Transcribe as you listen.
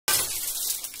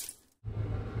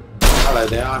Hello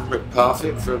there, I'm Rick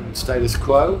Parfitt from Status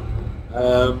Quo.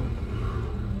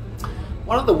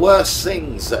 One of the worst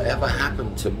things that ever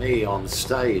happened to me on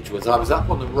stage was I was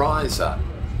up on the riser,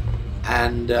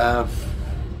 and there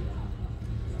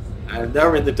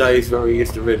were in the days where we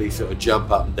used to really sort of jump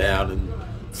up and down and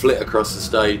flit across the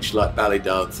stage like ballet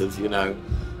dancers, you know.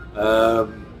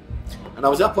 And I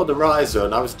was up on the riser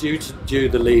and I was due to do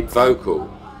the lead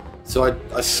vocal. So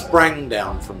I sprang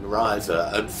down from the riser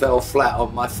and fell flat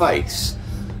on my face,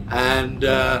 and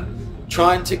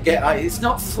trying to get, it's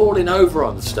not falling over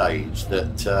on the stage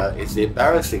that is the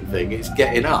embarrassing thing, it's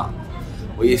getting up,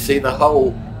 where you see the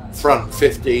whole front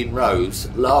 15 rows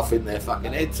laughing their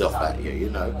fucking heads off at you, you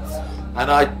know.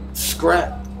 And I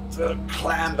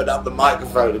clambered up the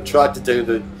microphone and tried to do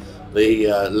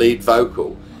the lead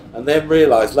vocal, and then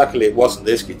realised, luckily it wasn't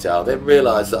this guitar, then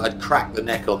realised that I'd cracked the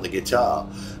neck on the guitar.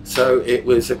 So it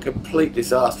was a complete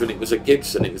disaster, and it was a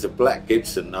Gibson, it was a black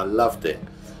Gibson, and I loved it.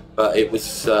 But it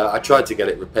was, I tried to get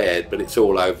it repaired, but it's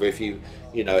all over if you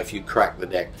crack the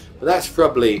neck. But that's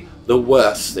probably the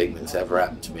worst thing that's ever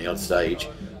happened to me on stage,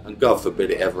 and God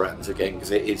forbid it ever happens again, because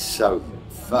it is so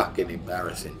fucking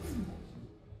embarrassing.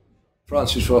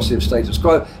 Francis Rossi of Status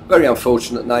Quo, very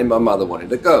unfortunate name, my mother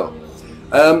wanted a girl.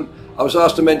 I was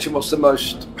asked to mention what's the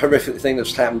most horrific thing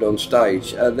that's happened on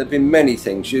stage. There have been many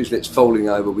things, usually it's falling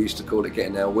over, we used to call it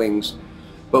getting our wings.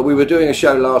 But we were doing a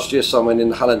show last year somewhere in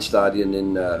the Hallenstadion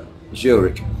in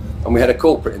Zurich, and we had a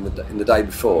corporate in the day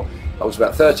before. I was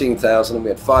about 13,000 and we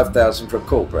had 5,000 for a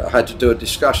corporate. I had to do a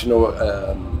discussion or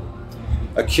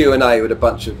a Q&A with a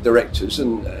bunch of directors,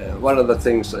 and one of the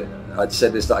things that I'd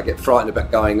said is that I get frightened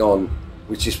about going on,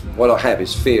 which is what I have,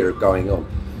 is fear of going on.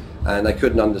 And they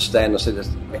couldn't understand. I said,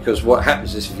 because what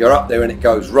happens is if you're up there and it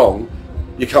goes wrong,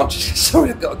 you can't just,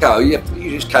 sorry, I've got to go, you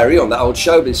just carry on, that old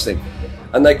showbiz thing.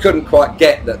 And they couldn't quite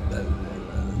get that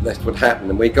that's what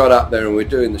happened. And we got up there and we were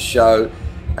doing the show,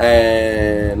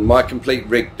 and my complete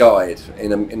rig died in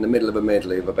the middle of a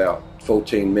medley of about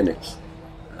 14 minutes.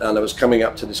 And I was coming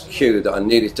up to this cue that I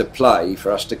needed to play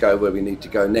for us to go where we need to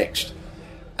go next.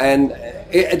 And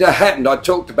it happened, I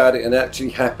talked about it and it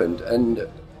actually happened. And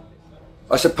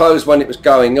I suppose when it was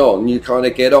going on, you kind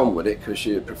of get on with it because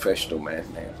you're a professional man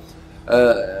now.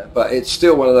 But it's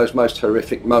still one of those most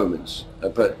horrific moments.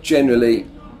 But generally,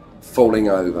 falling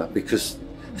over, because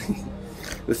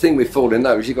the thing with falling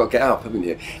over is you've got to get up, haven't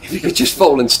you? If you could just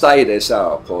fall and stay there, say,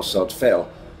 oh, poor sod fell.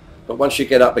 But once you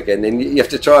get up again, then you have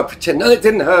to try and pretend, no, it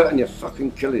didn't hurt, and you're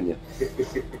fucking killing you.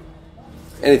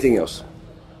 Anything else?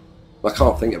 I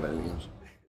can't think of anything else.